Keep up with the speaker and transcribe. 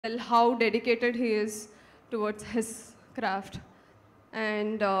how dedicated he is towards his craft.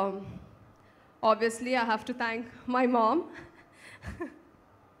 And obviously, I have to thank my mom.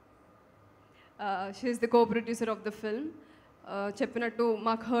 She is the co-producer of the film. చెప్పినట్టు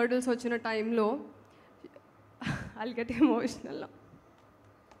మాకు hurdles వచ్చిన టైంలో I'll get emotional now.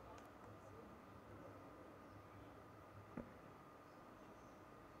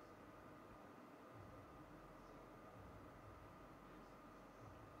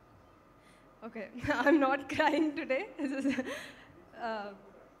 Okay, I'm not crying today.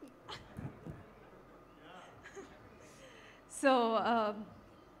 So,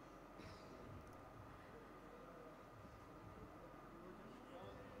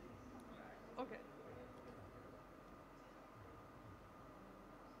 okay.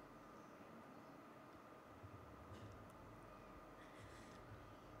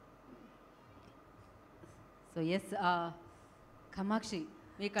 So yes, Kamakshi.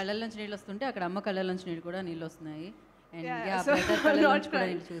 మీ కళ్ళల్లోంచి నీళ్ళు వస్తుంటే అక్కడ అమ్మ కళ్ళల్లోంచి నీళ్ళు కూడా నీళ్ళు వస్తున్నాయి అండ్ బ్రదర్ కళ్ళల్లోంచి కూడా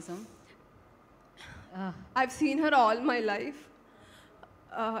నీళ్ళు చూసాం. I've seen her all my life.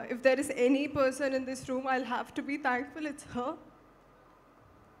 If there is any person in this room I'll have to be thankful, it's her.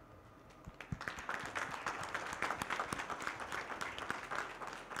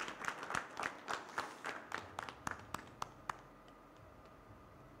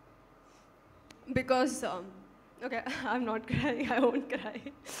 Because okay, I'm not crying, I won't cry.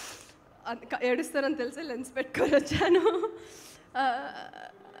 ఏడుస్తానని తెలిసి lens పెట్టుకొని వచ్చాను.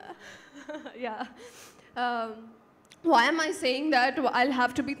 Yeah. Why am I saying that I'll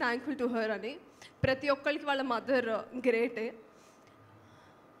have to be thankful to her అని? ప్రతి ఒక్కరికి వాళ్ళ mother గ్రేటే.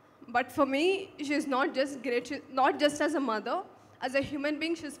 But for me, she is not just great, not just as a mother, as a human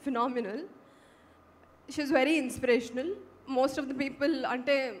being, she's phenomenal. She's very inspirational. Most of the people,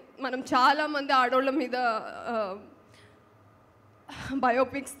 అంటే మనం చాలా మంది ఆడోళ్ళ మీద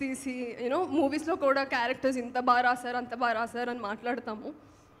బయోపిక్స్ తీసి మూవీస్లో కూడా క్యారెక్టర్స్ ఇంత బాగా రాశారు అంత బాగా రాశారు అని మాట్లాడతాము.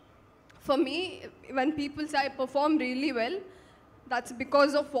 For me, when people say I perform really well, that's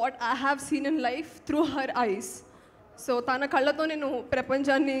because of what I have seen in life through her eyes. So తన కళ్ళతో నేను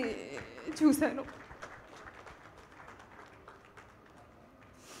ప్రపంచాన్ని చూశాను.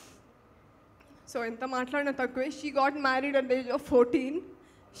 So ఎంత మాట్లాడినా తక్కువే. She got married at the age of 14.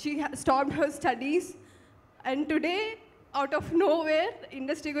 She stopped her studies. And today, out of nowhere,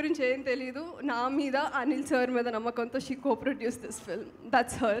 industry గురించి ఏం తెలీదు, నా మీద అనిల్ సార్ మీద నమ్మకంతో she co-produced this film.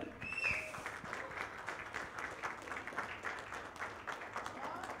 That's her.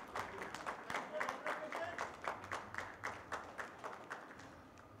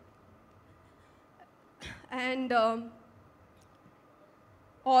 And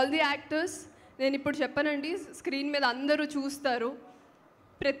all the actors, నేను ఇప్పుడు చెప్పానండి, స్క్రీన్ మీద అందరూ చూస్తారు.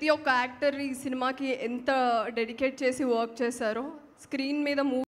 ప్రతి ఒక్క యాక్టర్ ఈ సినిమాకి ఎంత డెడికేట్ చేసి వర్క్ చేశారో. స్క్రీన్ మీద